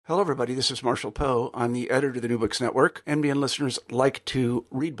Hello, everybody. This is Marshall Poe. I'm the editor of the New Books Network. NBN listeners like to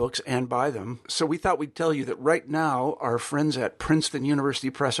read books and buy them. So we thought we'd tell you that right now, our friends at Princeton University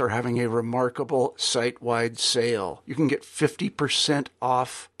Press are having a remarkable site-wide sale. You can get 50%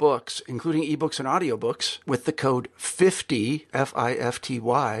 off books, including ebooks and audiobooks, with the code 50,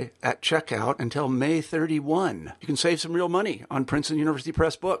 F-I-F-T-Y, at checkout until May 31. You can save some real money on Princeton University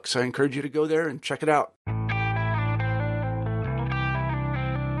Press books. I encourage you to go there and check it out.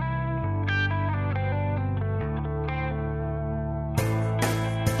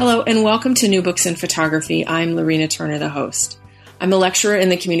 Hello, and welcome to New Books in Photography. I'm Lorena Turner, the host. I'm a lecturer in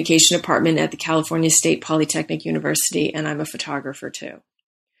the Communication Department at the California State Polytechnic University, and I'm a photographer too.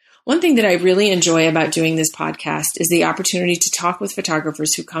 One thing that I really enjoy about doing this podcast is the opportunity to talk with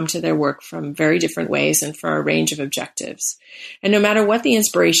photographers who come to their work from very different ways and for a range of objectives. And no matter what the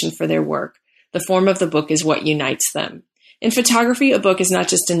inspiration for their work, the form of the book is what unites them. In photography, a book is not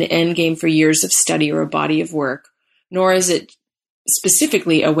just an end game for years of study or a body of work, nor is it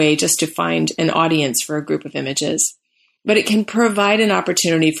specifically a way just to find an audience for a group of images, but it can provide an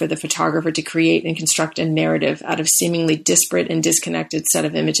opportunity for the photographer to create and construct a narrative out of seemingly disparate and disconnected set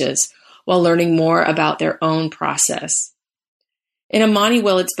of images while learning more about their own process. In Imani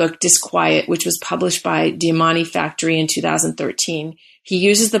Willitt's book, Disquiet, which was published by the Imani Factory in 2013, he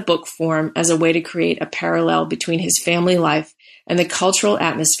uses the book form as a way to create a parallel between his family life and the cultural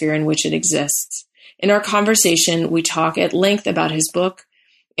atmosphere in which it exists. In our conversation, we talk at length about his book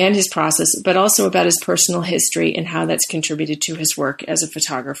and his process, but also about his personal history and how that's contributed to his work as a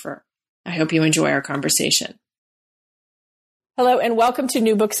photographer. I hope you enjoy our conversation. Hello, and welcome to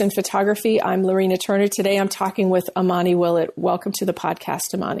New Books in Photography. I'm Lorena Turner. Today I'm talking with Imani Willitt. Welcome to the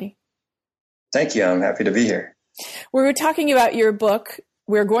podcast, Imani. Thank you. I'm happy to be here. We're talking about your book.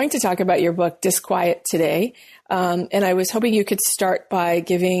 We're going to talk about your book, Disquiet, today. And I was hoping you could start by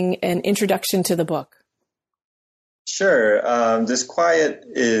giving an introduction to the book. Sure. Disquiet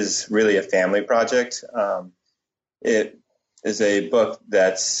is really a family project. It is a book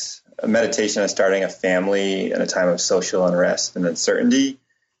that's a meditation on starting a family in a time of social unrest and uncertainty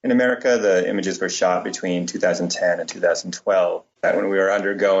in America. The images were shot between 2010 and 2012, when we were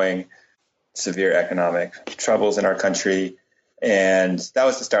undergoing severe economic troubles in our country. And that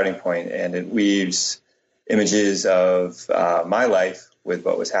was the starting point. And it weaves images of my life with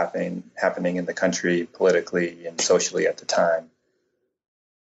what was happening in the country politically and socially at the time.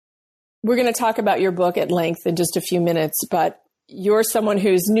 We're going to talk about your book at length in just a few minutes, but you're someone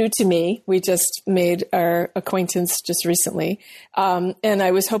who's new to me. We just made our acquaintance just recently. And I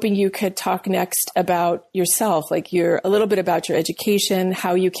was hoping you could talk next about yourself, like a little bit about your education,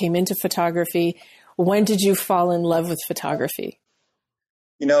 how you came into photography. When did you fall in love with photography?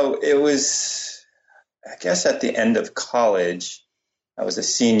 It was, I guess, at the end of college. I was a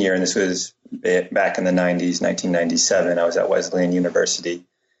senior, and this was back in the 90s, 1997. I was at Wesleyan University.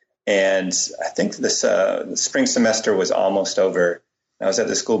 And I think the spring semester was almost over. I was at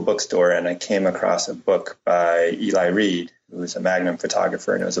the school bookstore, and I came across a book by Eli Reed, who was a Magnum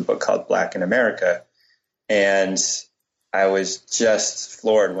photographer, and it was a book called Black in America. And I was just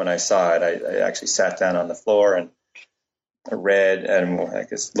floored when I saw it. I actually sat down on the floor and read and I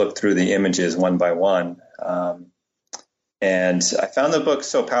guess looked through the images one by one. And I found the book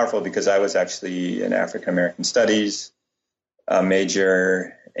so powerful because I was actually an African-American studies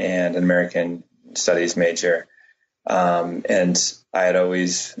major and an American studies major. And I had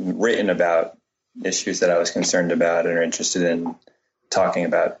always written about issues that I was concerned about and are interested in talking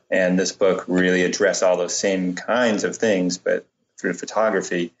about. And this book really addressed all those same kinds of things, but through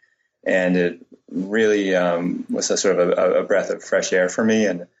photography. And it really was a sort of a breath of fresh air for me.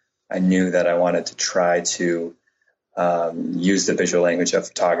 And I knew that I wanted to try to use the visual language of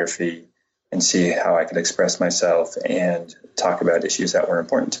photography and see how I could express myself and talk about issues that were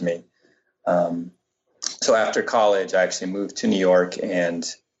important to me. So after college, I actually moved to New York and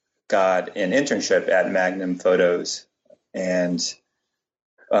got an internship at Magnum Photos. And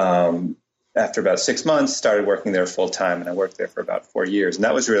after about 6 months, started working there full time, and I worked there for about 4 years. And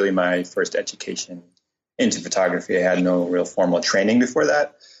that was really my first education into photography. I had no real formal training before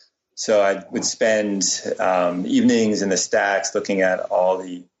that. So I would spend evenings in the stacks looking at all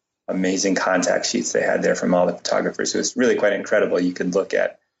the amazing contact sheets they had there from all the photographers. It was really quite incredible. You could look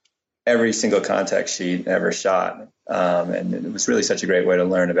at every single contact sheet ever shot. And it was really such a great way to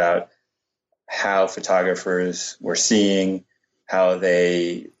learn about how photographers were seeing, how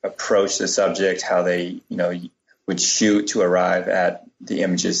they approached the subject, how they, would shoot to arrive at the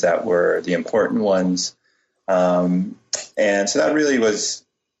images that were the important ones. And so that really was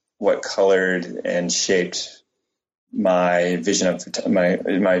what colored and shaped my vision of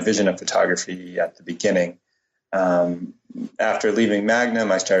my vision of photography at the beginning. After leaving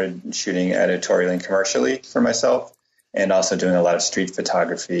Magnum, I started shooting editorially and commercially for myself, and also doing a lot of street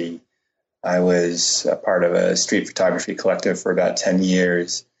photography. I was a part of a street photography collective for about 10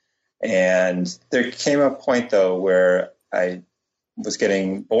 years. And there came a point, though, where I was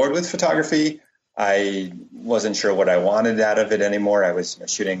getting bored with photography. I wasn't sure what I wanted out of it anymore. I was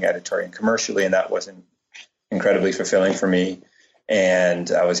shooting editorially and commercially, and that wasn't incredibly fulfilling for me.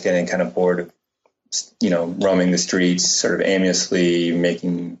 And I was getting kind of bored of, roaming the streets, sort of aimlessly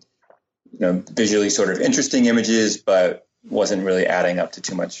making, visually sort of interesting images, but wasn't really adding up to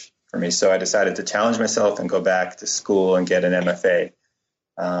too much for me. So I decided to challenge myself and go back to school and get an MFA.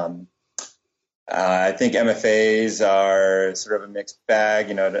 I think MFAs are sort of a mixed bag.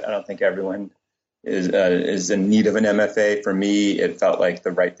 I don't think everyone is in need of an MFA. For me, it felt like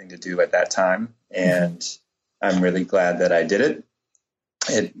the right thing to do at that time, and I'm really glad that I did it.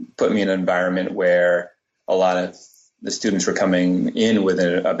 It put me in an environment where a lot of the students were coming in with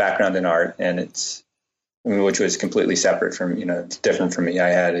a background in art, and which was completely separate from, different from me. I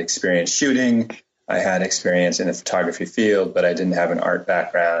had experience shooting, I had experience in the photography field, but I didn't have an art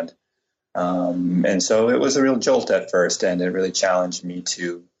background. And so it was a real jolt at first, and it really challenged me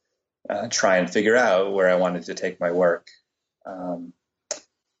to try and figure out where I wanted to take my work. So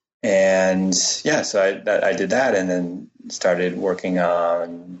I did that, and then started working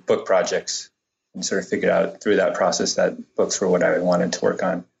on book projects, and sort of figured out through that process that books were what I wanted to work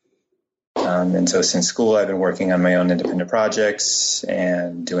on. And so since school, I've been working on my own independent projects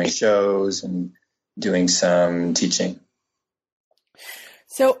and doing shows and doing some teaching.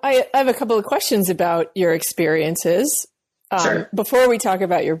 So I have a couple of questions about your experiences. Sure. Before we talk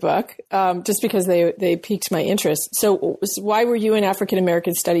about your book, just because they piqued my interest. So why were you an African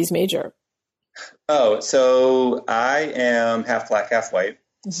American Studies major? Oh, so I am half black, half white.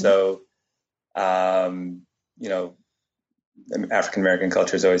 Mm-hmm. So, African American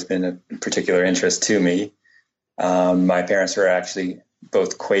culture has always been a particular interest to me. My parents were actually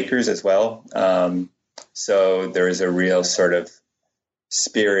both Quakers as well. So there is a real sort of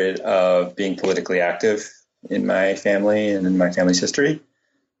spirit of being politically active in my family and in my family's history.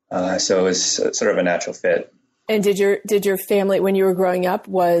 So it was sort of a natural fit. And did your family, when you were growing up,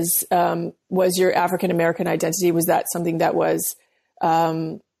 was your African American identity, was that something that was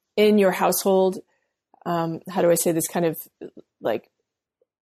in your household? How do I say this, kind of like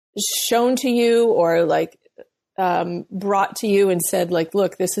shown to you, or like brought to you and said, like,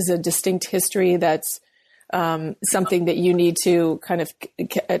 look, this is a distinct history that's something that you need to kind of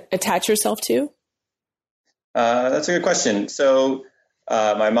attach yourself to? That's a good question. So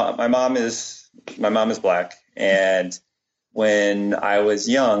my mom is Black, and when I was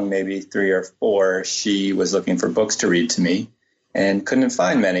young, maybe 3 or 4, she was looking for books to read to me and couldn't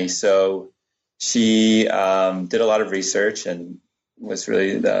find many. So she did a lot of research and was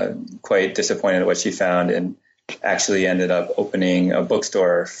really quite disappointed at what she found, and actually ended up opening a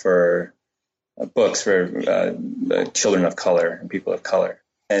bookstore for books for children of color and people of color.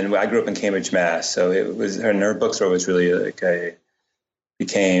 And I grew up in Cambridge, Mass. So it was her bookstore was really like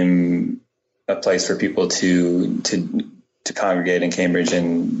became a place for people to congregate in Cambridge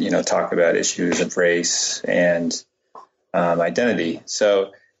and talk about issues of race and identity.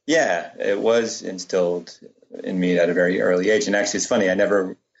 So yeah, it was instilled in me at a very early age. And actually, it's funny, I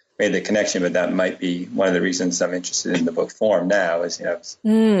never made the connection, but that might be one of the reasons I'm interested in the book form now. Is I was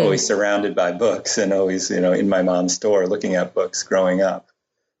always surrounded by books, and always in my mom's store looking at books growing up.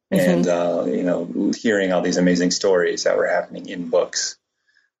 And, hearing all these amazing stories that were happening in books.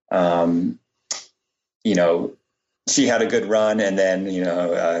 She had a good run, and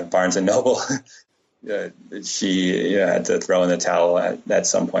then, Barnes and Noble, she had to throw in the towel at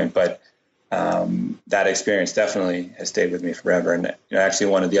some point. But that experience definitely has stayed with me forever. And actually,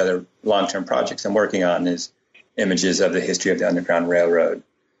 one of the other long-term projects I'm working on is images of the history of the Underground Railroad.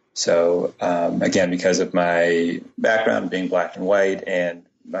 So, again, because of my background being black and white and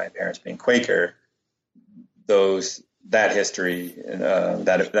my parents being Quaker, that history,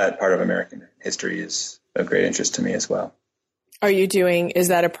 that part of American history is of great interest to me as well. Is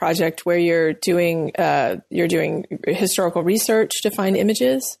that a project where you're doing historical research to find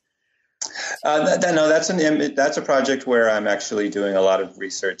images? That's a project where I'm actually doing a lot of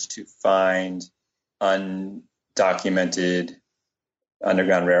research to find undocumented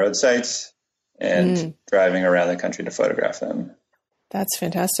Underground Railroad sites and driving around the country to photograph them. That's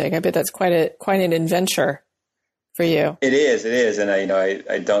fantastic. I bet that's quite an adventure for you. It is. And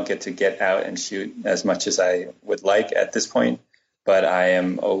I don't get out and shoot as much as I would like at this point. but I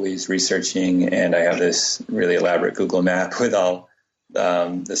am always researching, and I have this really elaborate Google map with all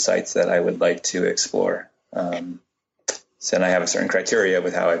the sites that I would like to explore. So then I have a certain criteria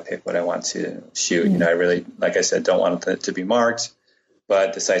with how I pick what I want to shoot. You know, I really, like I said, don't want it to be marked,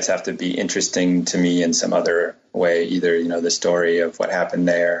 but the sites have to be interesting to me in some other way, either, you know, the story of what happened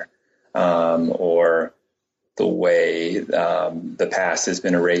there, or the way the past has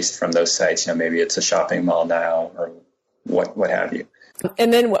been erased from those sites. You know, maybe it's a shopping mall now, or what have you.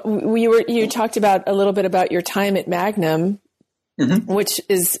 And then you talked about a little bit about your time at Magnum, which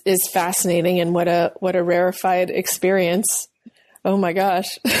is fascinating, and what a rarefied experience. Oh my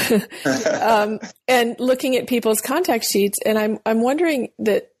gosh. And looking at people's contact sheets, and I'm wondering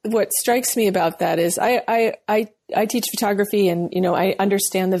that what strikes me about that is I teach photography, and, you know, I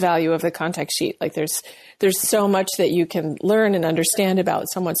understand the value of the contact sheet. Like there's so much that you can learn and understand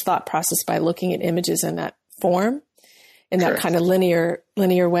about someone's thought process by looking at images in that form, in that kind of linear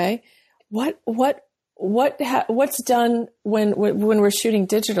way. What's done when we're shooting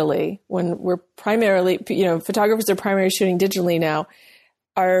digitally, when we're primarily, you know, photographers are primarily shooting digitally now,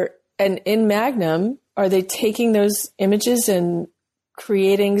 and in Magnum, are they taking those images and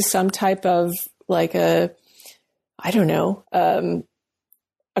creating some type of like a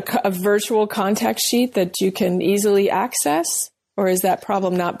virtual contact sheet that you can easily access? Or has that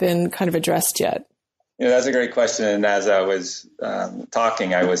problem not been kind of addressed yet? You know, that's a great question. And as I was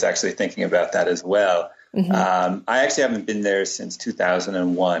talking, I was actually thinking about that as well. I actually haven't been there since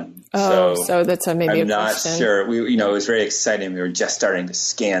 2001. So that's maybe I'm not sure. It was very exciting. We were just starting to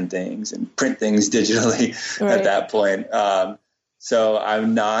scan things and print things digitally at that point. So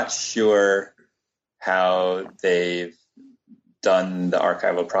I'm not sure how they've done the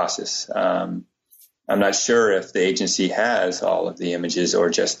archival process. I'm not sure if the agency has all of the images or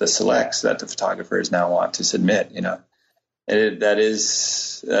just the selects that the photographers now want to submit. You know,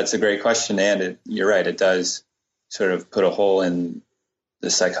 that's a great question, and you're right. It does sort of put a hole in the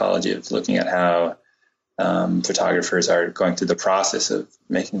psychology of looking at how photographers are going through the process of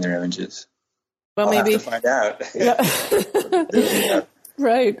making their images. Well, I'll maybe have to find out. Yeah.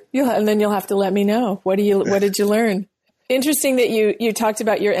 Right. And then you'll have to let me know. What did you learn? Interesting that you talked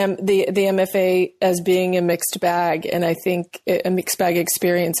about the MFA as being a mixed bag, and I think a mixed bag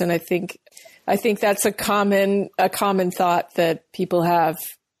experience. And I think that's a common thought that people have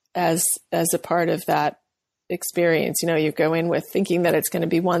as a part of that experience. You know, you go in with thinking that it's going to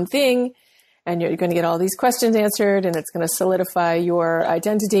be one thing, and you're going to get all these questions answered, and it's going to solidify your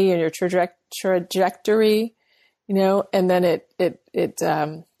identity and your trajectory. You know, and then it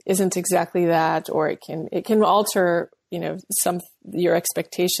isn't exactly that, or it can alter, you know, your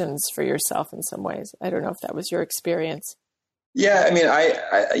expectations for yourself in some ways. I don't know if that was your experience. Yeah, I mean, I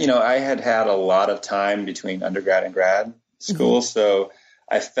had a lot of time between undergrad and grad school, so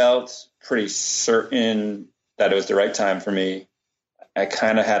I felt pretty certain that it was the right time for me. I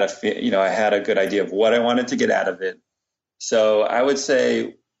kind of had I had a good idea of what I wanted to get out of it. So I would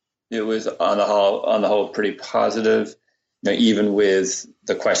say it was on the whole pretty positive. You know, even with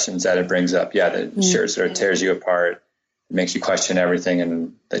the questions that it brings up, that sure sort of tears you apart. It makes you question everything,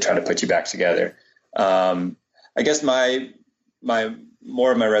 and they try to put you back together. I guess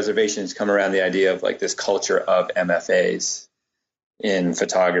more of my reservations come around the idea of like this culture of MFAs in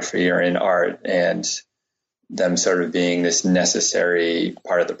photography or in art, and them sort of being this necessary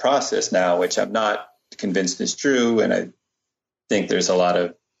part of the process now, which I'm not convinced is true. And I think there's a lot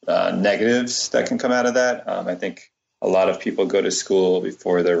of negatives that can come out of that. I think a lot of people go to school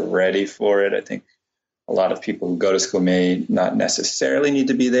before they're ready for it. I think a lot of people who go to school may not necessarily need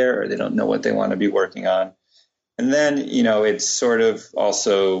to be there, or they don't know what they want to be working on. And then, you know, it sort of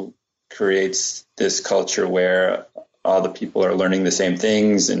also creates this culture where all the people are learning the same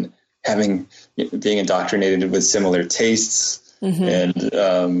things and being indoctrinated with similar tastes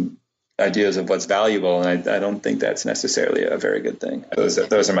and ideas of what's valuable. And I don't think that's necessarily a very good thing.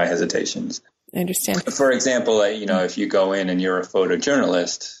 Those are my hesitations. I understand. For example, you know, if you go in and you're a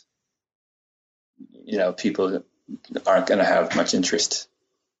photojournalist, you know, people aren't going to have much interest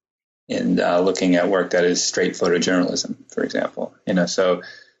in looking at work that is straight photojournalism, for example. You know, so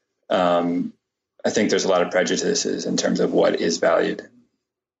I think there's a lot of prejudices in terms of what is valued.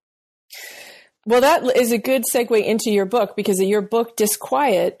 Well, that is a good segue into your book, because of your book,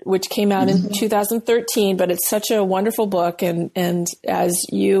 Disquiet, which came out in 2013, but it's such a wonderful book. And as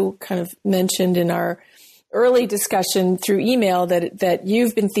you kind of mentioned in our early discussion through email, that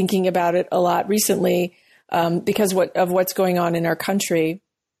you've been thinking about it a lot recently because of what's going on in our country.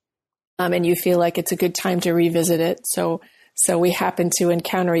 And you feel like it's a good time to revisit it. So So we happen to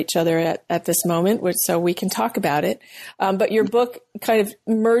encounter each other at this moment, so we can talk about it. But your book kind of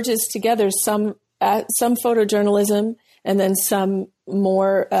merges together some photojournalism and then some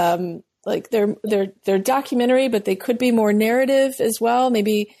more like they're documentary, but they could be more narrative as well.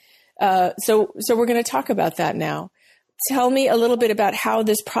 Maybe so we're going to talk about that now. Tell me a little bit about how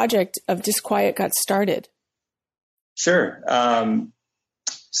this project of Disquiet got started. Sure.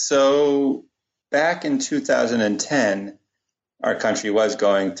 So back in 2010, our country was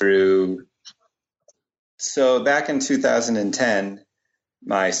going through. So back in 2010,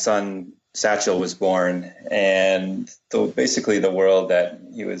 my son Satchel was born, and basically the world that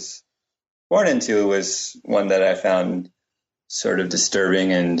he was born into was one that I found sort of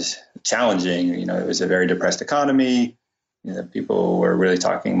disturbing and challenging. You know, it was a very depressed economy. You know, people were really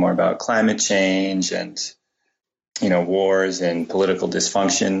talking more about climate change and, you know, wars and political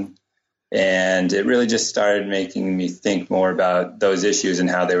dysfunction. And it really just started making me think more about those issues and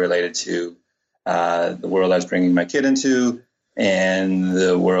how they related to the world I was bringing my kid into and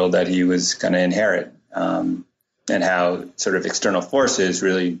the world that he was going to inherit, and how sort of external forces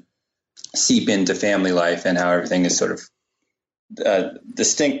really seep into family life and how everything is sort of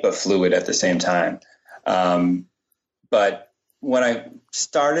distinct but fluid at the same time. But when I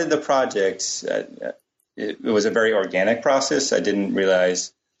started the project, it was a very organic process. I didn't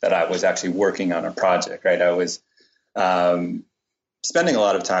realize that I was actually working on a project, right? I was spending a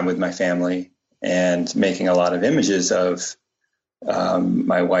lot of time with my family and making a lot of images of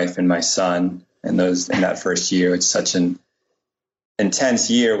my wife and my son in that first year. It's such an intense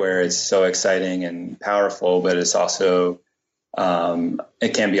year where it's so exciting and powerful, but it's also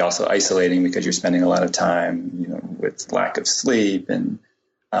it can be also isolating because you're spending a lot of time, you know, with lack of sleep and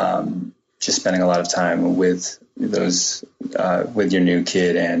just spending a lot of time with those with your new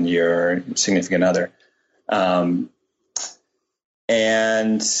kid and your significant other. And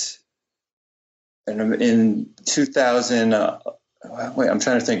in 2000, I'm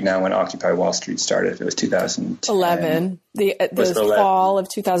trying to think now when Occupy Wall Street started. If it was 2011, the fall of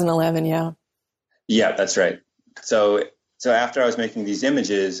 2011. Yeah. Yeah, that's right. So after I was making these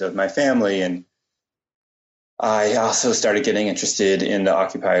images of my family, and I also started getting interested in the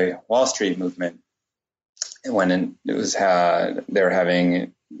Occupy Wall Street movement. And when it was they were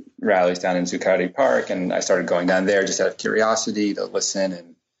having rallies down in Zuccotti Park, and I started going down there just out of curiosity to listen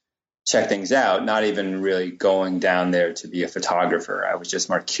and check things out, not even really going down there to be a photographer. I was just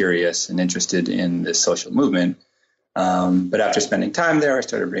more curious and interested in this social movement. But after spending time there, I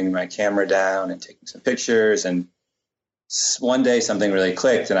started bringing my camera down and taking some pictures. And one day something really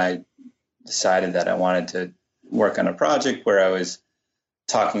clicked, and I decided that I wanted to work on a project where I was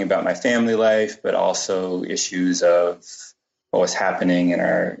talking about my family life, but also issues of what was happening in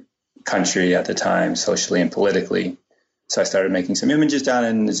our country at the time, socially and politically. So I started making some images down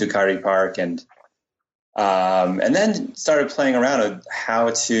in the Zuccotti Park, and then started playing around with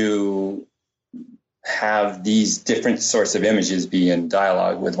how to have these different sorts of images be in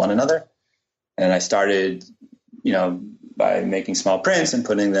dialogue with one another. And I started, you know, by making small prints and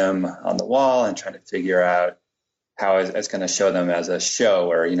putting them on the wall and trying to figure out how I was going to show them as a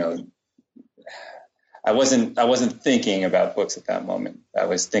show, or, you know, I wasn't thinking about books at that moment. I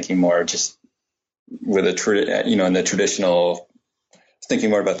was thinking more just with thinking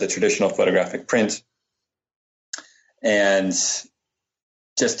more about the traditional photographic print. And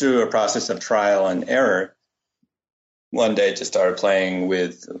just through a process of trial and error, one day just started playing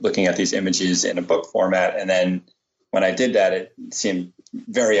with looking at these images in a book format. And then when I did that, it seemed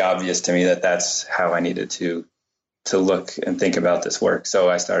very obvious to me that that's how I needed to look and think about this work. So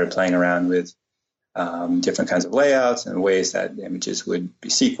I started playing around with different kinds of layouts and ways that the images would be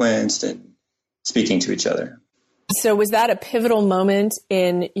sequenced and speaking to each other. So was that a pivotal moment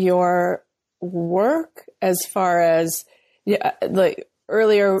in your work as far as, like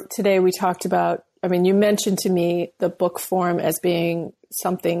earlier today we talked about, I mean, you mentioned to me the book form as being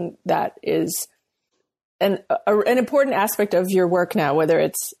something that is an important aspect of your work now, whether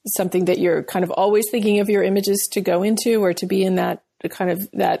it's something that you're kind of always thinking of your images to go into or to be in that kind of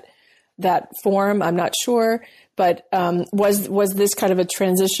that form, I'm not sure. But was this kind of a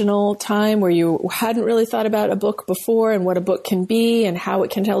transitional time where you hadn't really thought about a book before and what a book can be and how it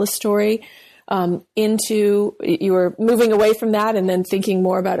can tell a story, into you were moving away from that and then thinking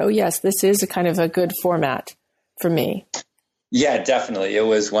more about, oh, yes, this is a kind of a good format for me? Yeah, definitely. It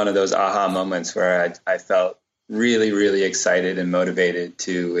was one of those aha moments where I really, really excited and motivated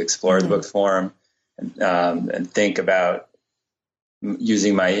to explore the book form and think about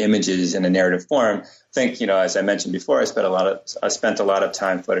using my images in a narrative form. I think, you know, as I mentioned before, I spent a lot of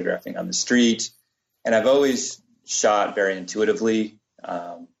time photographing on the street, and I've always shot very intuitively,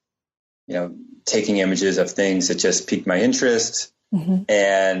 taking images of things that just piqued my interest. Mm-hmm.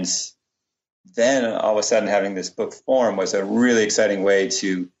 And then all of a sudden having this book form was a really exciting way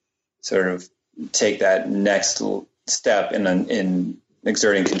to sort of take that next step in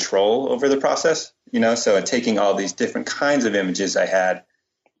exerting control over the process, so taking all these different kinds of images I had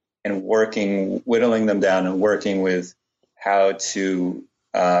and whittling them down and working with how to,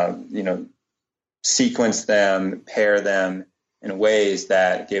 sequence them, pair them in ways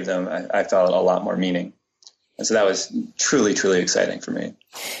that gave them, I felt, a lot more meaning. And so that was truly, truly exciting for me.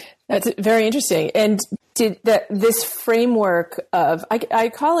 That's very interesting. And this framework of, I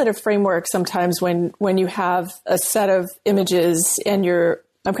call it a framework sometimes when you have a set of images and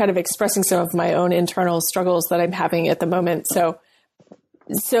I'm kind of expressing some of my own internal struggles that I'm having at the moment. So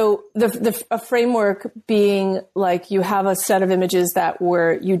a framework being like you have a set of images that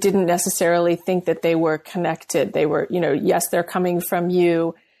you didn't necessarily think that they were connected. They were, yes, they're coming from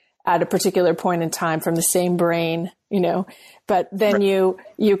you at a particular point in time from the same brain, but then right.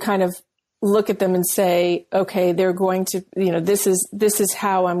 you kind of look at them and say, okay, they're going to, this is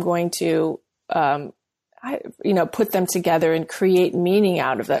how I'm going to, put them together and create meaning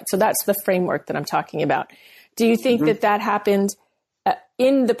out of that. So that's the framework that I'm talking about. Do you think mm-hmm. that happened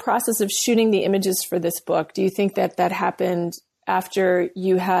in the process of shooting the images for this book? Do you think that happened after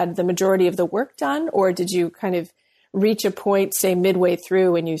you had the majority of the work done, or did you kind of reach a point, say midway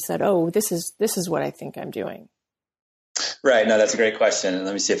through, and you said, "Oh, this is what I think I'm doing"? Right. No, that's a great question, and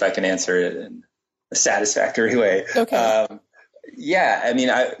let me see if I can answer it in a satisfactory way. Okay. Yeah, I mean,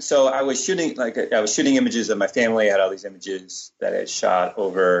 I was shooting images of my family. I had all these images that I had shot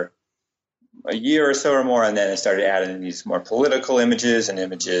over a year or so or more, and then I started adding these more political images and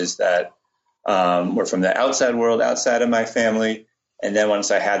images that were from the outside world, outside of my family. And then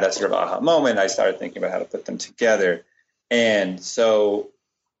once I had that sort of aha moment, I started thinking about how to put them together. And so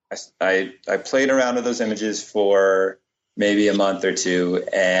I played around with those images for maybe a month or two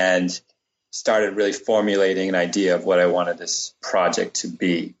and started really formulating an idea of what I wanted this project to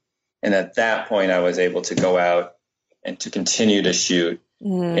be. And at that point, I was able to go out and to continue to shoot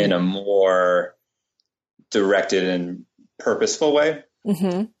in a more directed and purposeful way,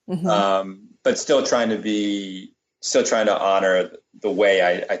 mm-hmm. Mm-hmm. But still trying to honor the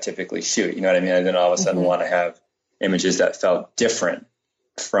way I typically shoot. You know what I mean? I didn't all of a sudden mm-hmm. want to have images that felt different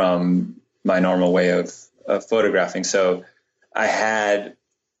from my normal way of photographing. So I had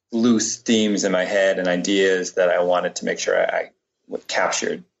loose themes in my head and ideas that I wanted to make sure I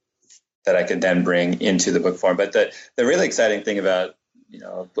captured that I could then bring into the book form. But the really exciting thing about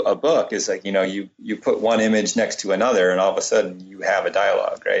a book is like, you put one image next to another and all of a sudden you have a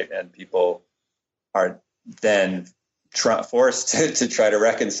dialogue, right? And people are then forced to try to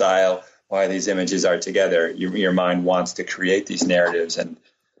reconcile why these images are together. Your mind wants to create these narratives. And,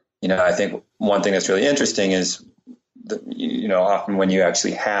 I think one thing that's really interesting is, often when you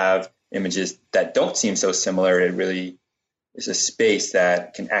actually have images that don't seem so similar, it really is a space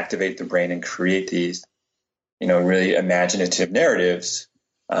that can activate the brain and create these really imaginative narratives,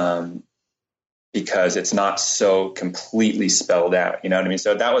 because it's not so completely spelled out. You know what I mean?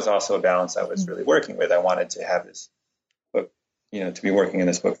 So that was also a balance I was really working with. I wanted to have this book, to be working in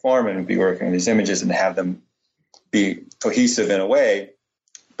this book form and be working with these images and have them be cohesive in a way,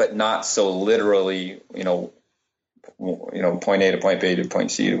 but not so literally, point A to point B to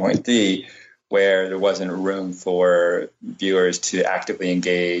point C to point D, where there wasn't room for viewers to actively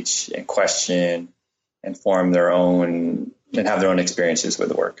engage and question and form their own and have their own experiences with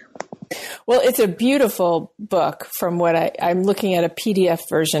the work. Well, it's a beautiful book from what I'm looking at a PDF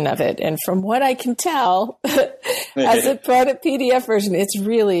version of it. And from what I can tell, as a product PDF version, it's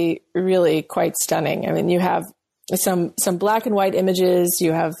really, really quite stunning. I mean, you have some black and white images,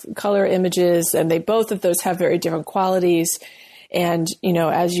 you have color images, and both of those have very different qualities. And,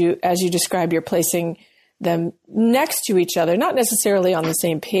 as you describe, you're placing them next to each other, not necessarily on the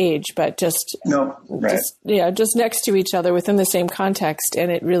same page, but just next to each other within the same context.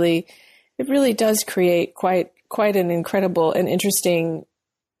 And it really does create quite an incredible and interesting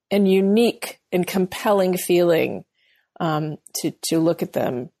and unique and compelling feeling, to look at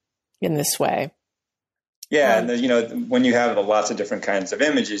them in this way. Yeah. And when you have lots of different kinds of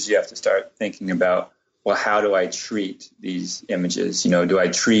images, you have to start thinking about, well, how do I treat these images? Do I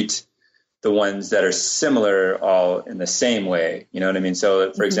treat the ones that are similar all in the same way? You know what I mean?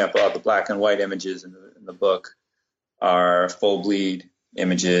 So, for example, all the black and white images in the book are full bleed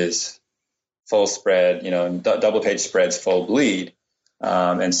images, full spread, double page spreads, full bleed.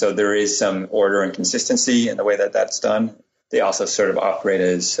 And so there is some order and consistency in the way that that's done. They also sort of operate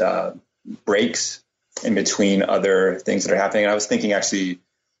as breaks in between other things that are happening. And I was thinking actually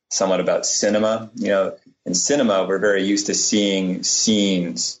somewhat about cinema. In cinema, we're very used to seeing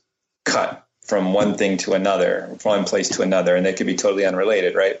scenes cut from one thing to another, from one place to another, and they could be totally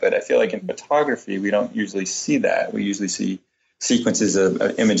unrelated, right? But I feel like in photography, we don't usually see that. We usually see sequences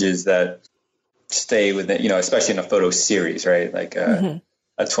of images that stay within, especially in a photo series, right? Like a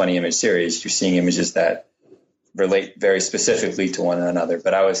 20-image series, you're seeing images that relate very specifically to one another.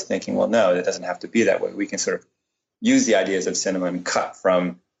 But I was thinking, well, no, it doesn't have to be that way. We can sort of use the ideas of cinema and cut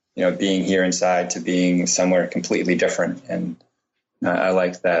from, being here inside to being somewhere completely different. And I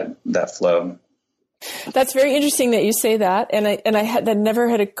like that flow. That's very interesting that you say that, and that never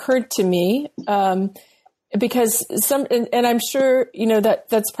had occurred to me, because and I'm sure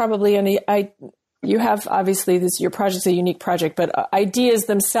that's probably you have, obviously, your project's a unique project, but ideas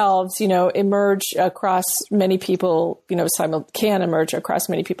themselves, emerge across many people, can emerge across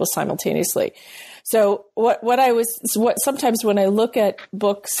many people simultaneously. So what sometimes when I look at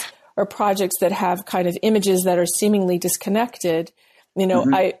books or projects that have kind of images that are seemingly disconnected,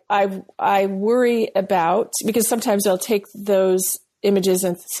 I worry about, because sometimes I'll take those images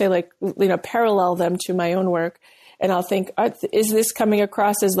and say, like, parallel them to my own work. And I'll think, is this coming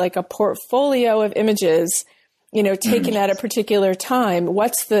across as like a portfolio of images, taken at a particular time?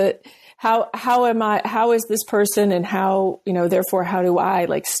 How is this person, and how, therefore, how do I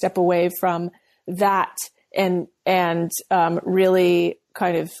like step away from that and really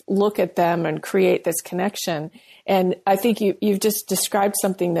kind of look at them and create this connection? And I think you've just described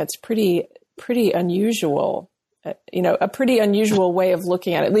something that's pretty unusual. A pretty unusual way of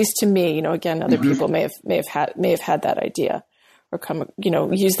looking at it, at least to me. Again, other people may have had that idea, or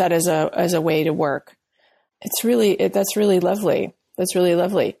use that as a way to work. That's really lovely. That's really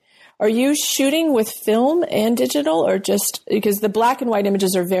lovely. Are you shooting with film and digital, or just because the black and white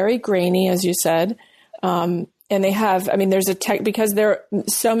images are very grainy, as you said, and they have? I mean, there's because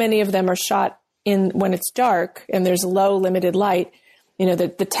so many of them are shot when it's dark and there's low limited light.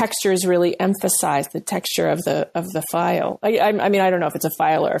 The textures really emphasize the texture of the file. I mean, I don't know if it's a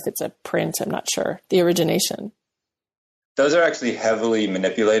file or if it's a print. I'm not sure. The origination. Those are actually heavily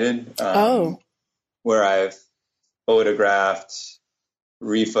manipulated. Where I've photographed,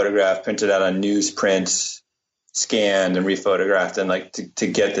 rephotographed, printed out on newsprint, scanned and rephotographed, and to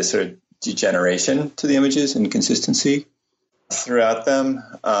get this sort of degeneration to the images and consistency throughout them.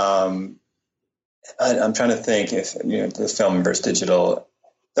 I'm trying to think if, the film versus digital.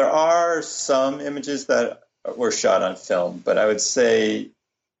 There are some images that were shot on film, but I would say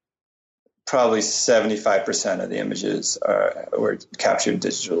probably 75% of the images were captured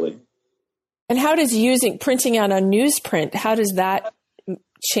digitally. And how does printing out on newsprint, how does that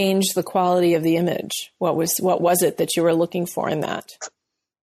change the quality of the image? What was it that you were looking for in that?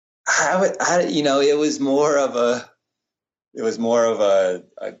 It was more of a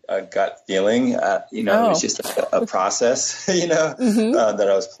gut feeling. It was just a process, that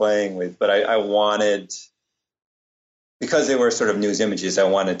I was playing with. But I wanted, because they were sort of news images, I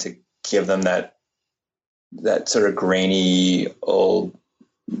wanted to give them that sort of grainy old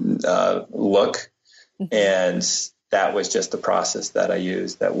look. And that was just the process that I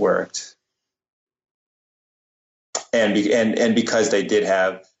used that worked. And because they did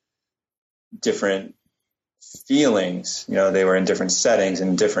have different feelings, they were in different settings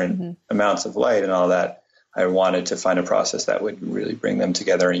and different amounts of light and all that, I wanted to find a process that would really bring them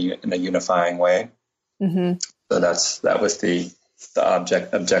together in a unifying way. So that was the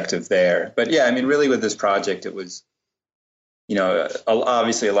objective there. But yeah, I mean, really with this project, it was,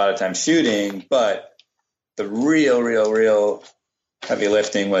 obviously a lot of time shooting, but the real heavy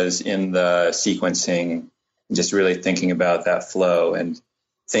lifting was in the sequencing, just really thinking about that flow and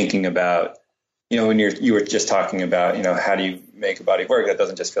thinking about, when you were just talking about, how do you make a body of work that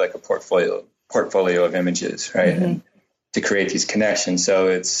doesn't just feel like a portfolio of images, right? And to create these connections. So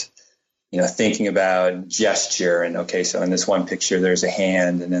it's, thinking about gesture, and okay, so in this one picture, there's a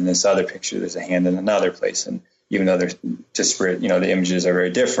hand, and in this other picture, there's a hand in another place. And even though they're disparate, the images are very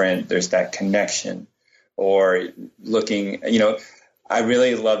different, there's that connection. Or looking, I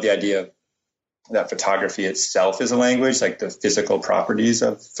really love the idea that photography itself is a language, like the physical properties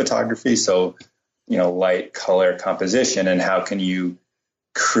of photography. So, light, color, composition, and how can you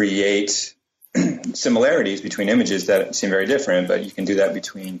create similarities between images that seem very different, but you can do that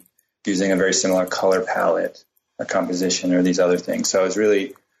between using a very similar color palette or composition or these other things. So I was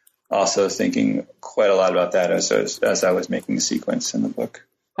really also thinking quite a lot about that as I was making the sequence in the book.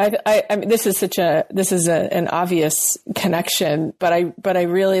 I mean, this is an obvious connection, but I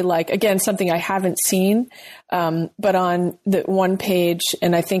really like, again, something I haven't seen, but on the one page,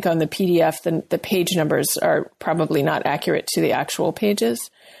 and I think on the PDF, the page numbers are probably not accurate to the actual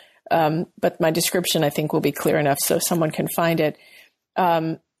pages. But my description, I think, will be clear enough so someone can find it.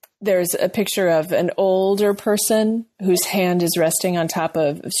 There's a picture of an older person whose hand is resting on top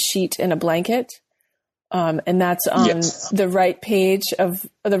of a sheet in a blanket. And that's on the right page of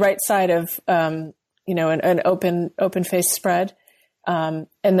the right side of, an open face spread. And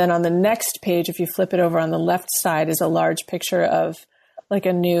then on the next page, if you flip it over on the left side, is a large picture of like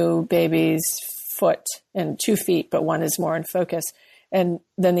a new baby's foot and 2 feet, but one is more in focus. And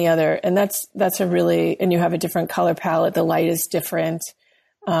then the other, and that's and you have a different color palette. The light is different.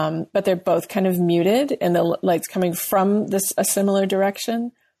 But they're both kind of muted and the light's coming from a similar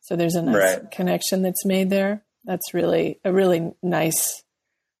direction. So there's a nice connection that's made there. That's really nice.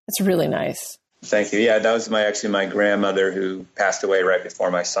 Thank you. Yeah, that was my grandmother who passed away right before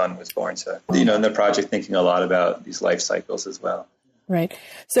my son was born. So, in the project, thinking a lot about these life cycles as well. Right.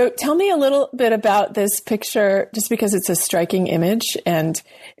 So tell me a little bit about this picture, just because it's a striking image and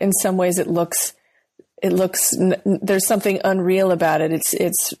in some ways it looks, there's something unreal about it.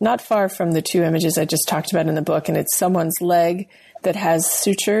 It's not far from the two images I just talked about in the book, and it's someone's leg that has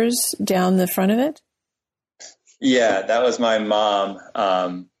sutures down the front of it. Yeah, that was my mom,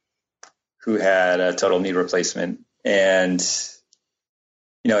 who had a total knee replacement. And,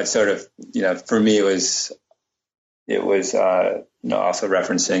 it's sort of, for me, it was also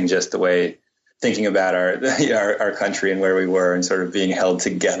referencing just the way thinking about our country and where we were and sort of being held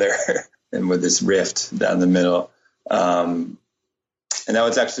together and with this rift down the middle. And that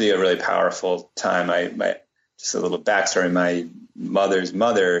was actually a really powerful time. Just a little backstory. My mother's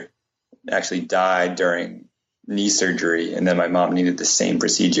mother actually died during knee surgery, and then my mom needed the same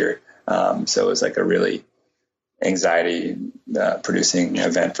procedure. So it was like a really anxiety producing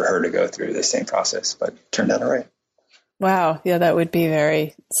event for her to go through the same process, but it turned out all right. Wow. Yeah, that would be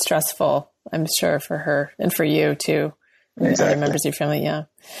very stressful, I'm sure, for her and for you too. Exactly. Other members of your family. Yeah.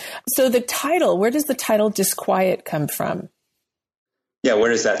 So the title, where does the title Disquiet come from? Yeah.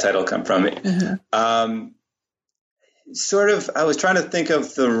 Where does that title come from? Mm-hmm. I was trying to think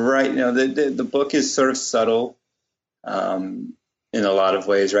of the right, the book is sort of subtle, in a lot of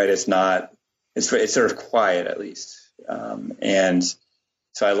ways, right? It's sort of quiet, at least. And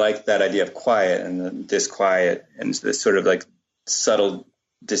so I like that idea of quiet and the disquiet and this sort of like subtle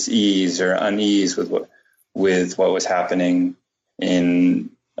dis-ease or unease with what was happening in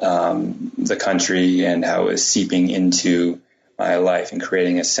the country and how it was seeping into my life and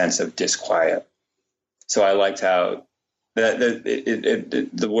creating a sense of disquiet. So I liked how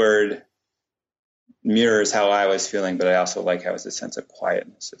the word mirrors how I was feeling, but I also like how it's a sense of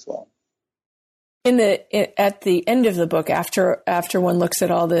quietness as well. At the end of the book, after one looks at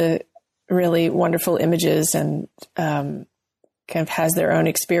all the really wonderful images and kind of has their own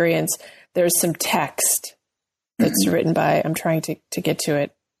experience, there's some text that's written by, I'm trying to get to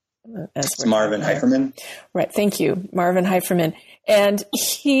it. It's Marvin Heiferman. Right. Thank you. Marvin Heiferman. And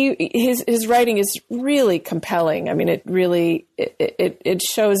his writing is really compelling. I mean, it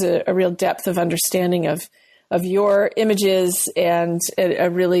shows a real depth of understanding of your images and a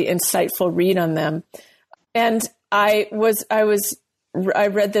really insightful read on them. And I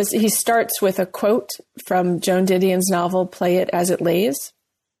read this. He starts with a quote from Joan Didion's novel, Play It As It Lays.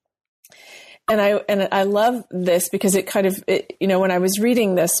 And I love this because it kind of, when I was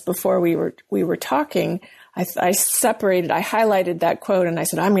reading this before we were talking, I highlighted that quote and I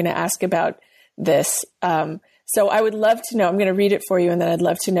said, I'm going to ask about this. So I would love to know, I'm going to read it for you. And then I'd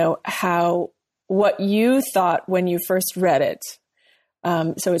love to know what you thought when you first read it.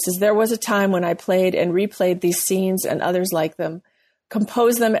 So it says, there was a time when I played and replayed these scenes and others like them,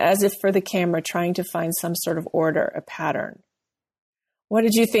 composed them as if for the camera, trying to find some sort of order, a pattern. What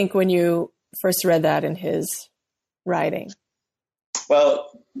did you think when you first read that in his writing? Well,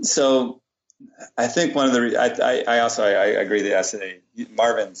 so I think one of the, I agree that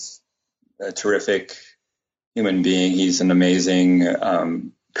Marvin's a terrific human being. He's an amazing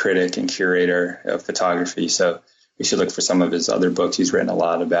critic and curator of photography. So we should look for some of his other books. He's written a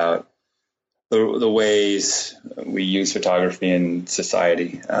lot about the ways we use photography in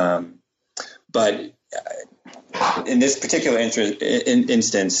society. But in this particular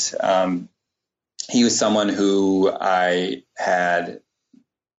instance, he was someone who I had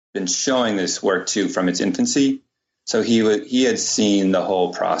been showing this work to from its infancy. So he had seen the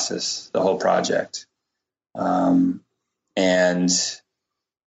whole process, the whole project. And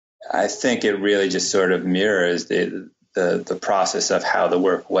I think it really just sort of mirrors the the process of how the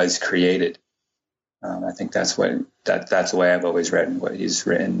work was created. I think that's the way I've always read what he's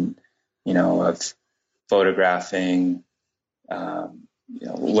written, of photographing,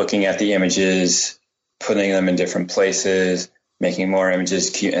 looking at the images, putting them in different places, making more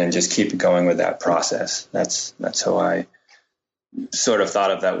images, and just keep going with that process. That's how I sort of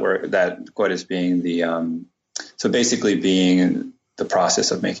thought of that work, that quote as being so basically being the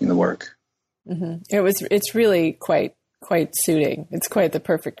process of making the work. Mm-hmm. It's really quite suiting. It's quite the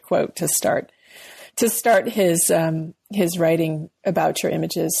perfect quote to start his writing about your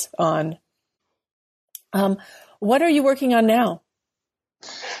images on. What are you working on now?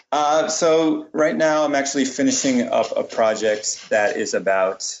 So right now I'm actually finishing up a project that is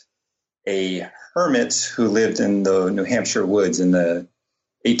about a hermit who lived in the New Hampshire woods in the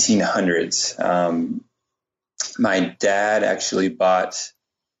 1800s. My dad actually bought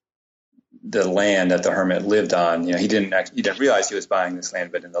the land that the hermit lived on. He didn't realize he was buying this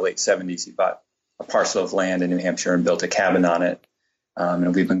land, but in the late 70s, he bought a parcel of land in New Hampshire and built a cabin on it.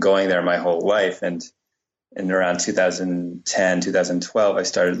 And we've been going there my whole life. And in around 2010, 2012, I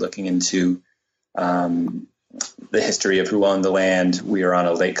started looking into the history of who owned the land. We are on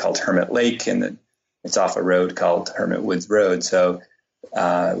a lake called Hermit Lake, and it's off a road called Hermit Woods Road. So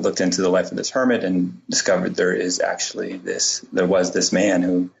looked into the life of this hermit and discovered there was this man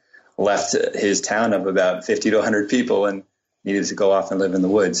who left his town of about 50 to 100 people and needed to go off and live in the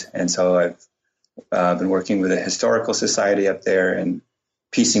woods. And so I've been working with a historical society up there and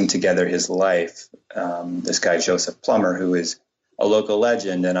piecing together his life. This guy, Joseph Plummer, who is a local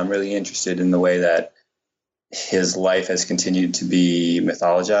legend, and I'm really interested in the way that his life has continued to be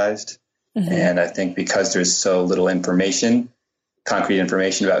mythologized. Mm-hmm. And I think because there's so little concrete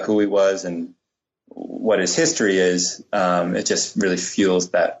information about who he was and what his history is, it just really fuels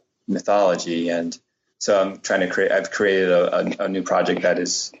that mythology. And so I've created a new project that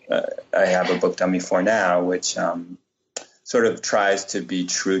is, I have a book dummy for now, which sort of tries to be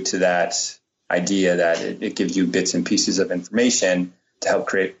true to that idea that it gives you bits and pieces of information to help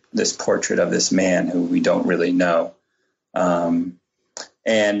create this portrait of this man who we don't really know. And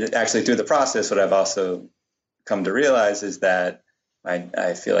actually through the process, what I've also come to realize is that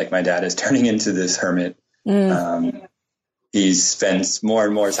I feel like my dad is turning into this hermit. He spends more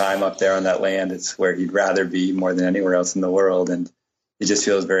and more time up there on that land. It's where he'd rather be more than anywhere else in the world. And he just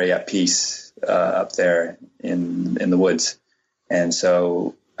feels very at peace up there in the woods. And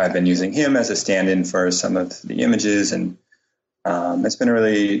so I've been using him as a stand-in for some of the images. And it's been a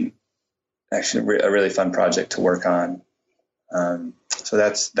really fun project to work on. So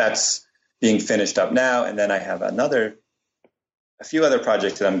that's being finished up now. And then I have a few other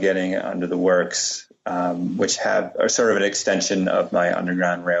projects that I'm getting under the works, which are sort of an extension of my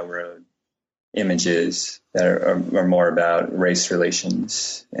Underground Railroad images that are more about race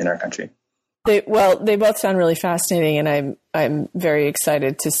relations in our country. They both sound really fascinating, and I'm very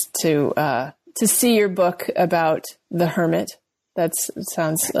excited to see your book about the hermit. That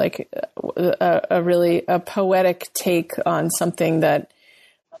sounds like a really poetic take on something that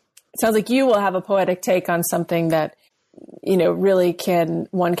sounds like you will have a poetic take on something that really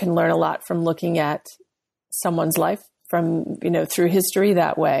one can learn a lot from looking at someone's life from through history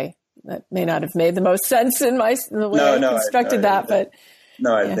that way. That may not have made the most sense in the way I constructed that, but.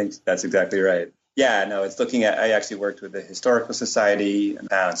 No, I think that's exactly right. Yeah, no, it's looking at, I actually worked with the Historical Society in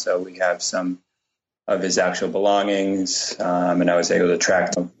town, so we have some of his actual belongings, and I was able to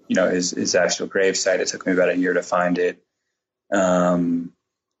track, his actual gravesite. It took me about a year to find it.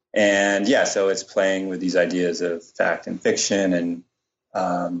 And yeah, so it's playing with these ideas of fact and fiction and,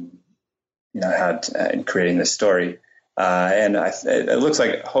 and creating this story. And it looks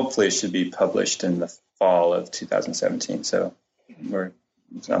like hopefully it should be published in the fall of 2017. So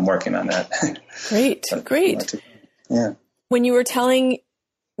I'm working on that. Great. Yeah. When you were telling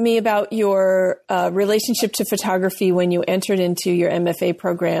me about your relationship to photography when you entered into your MFA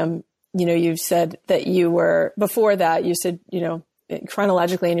program, you said that before that, you said,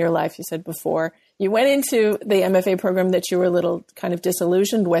 chronologically in your life, you said before you went into the MFA program that you were a little kind of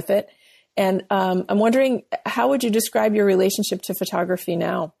disillusioned with it. And I'm wondering, how would you describe your relationship to photography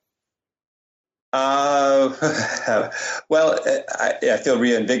now? Well, I feel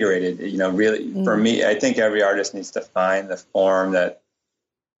reinvigorated, really. For me, I think every artist needs to find the form that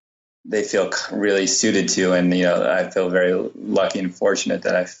they feel really suited to. And, I feel very lucky and fortunate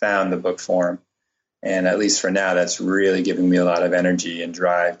that I found the book form. And at least for now, that's really giving me a lot of energy and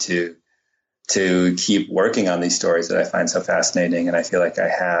drive to keep working on these stories that I find so fascinating. And I feel like I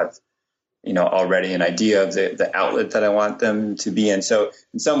have, already an idea of the outlet that I want them to be in. So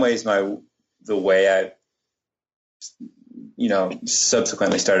in some ways, the way I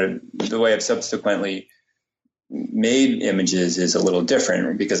subsequently made images is a little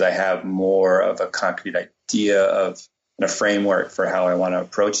different because I have more of a concrete idea of a framework for how I want to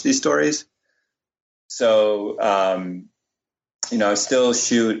approach these stories. So, I still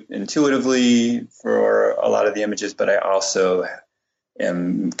shoot intuitively for a lot of the images, but I also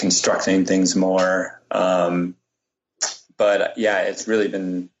am constructing things more. But yeah, it's really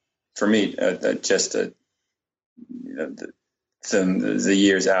been, for me, the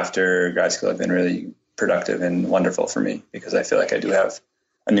years after grad school have been really productive and wonderful for me because I feel like I do have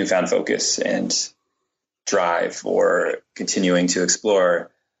a newfound focus and drive for continuing to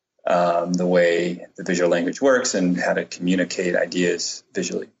explore the way the visual language works and how to communicate ideas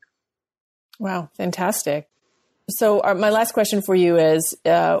visually. Wow, fantastic. So my last question for you is,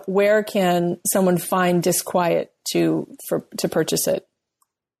 where can someone find Disquiet to purchase it?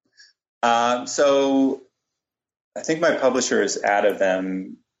 So I think my publisher is out of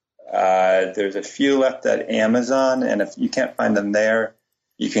them. There's a few left at Amazon, and if you can't find them there,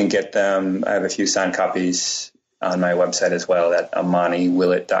 you can get them. I have a few signed copies on my website as well at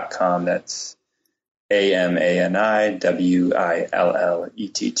AmaniWillett.com. That's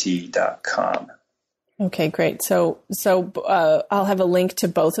AmaniWillett.com. Okay, great. So I'll have a link to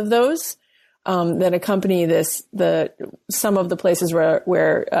both of those that accompany this. Some of the places where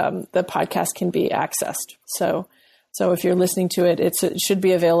the podcast can be accessed. So if you're listening to it, it should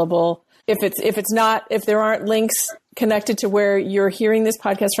be available. If there aren't links connected to where you're hearing this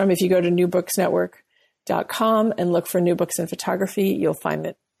podcast from, if you go to newbooksnetwork.com and look for New Books in Photography, you'll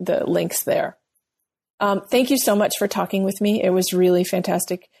find the links there. Thank you so much for talking with me. It was really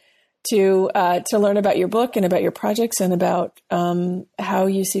fantastic to learn about your book and about your projects and about how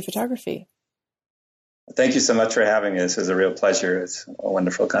you see photography. Thank you so much for having me. This was a real pleasure. It's a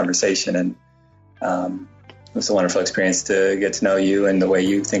wonderful conversation, and it was a wonderful experience to get to know you and the way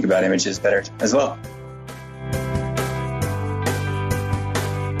you think about images better as well.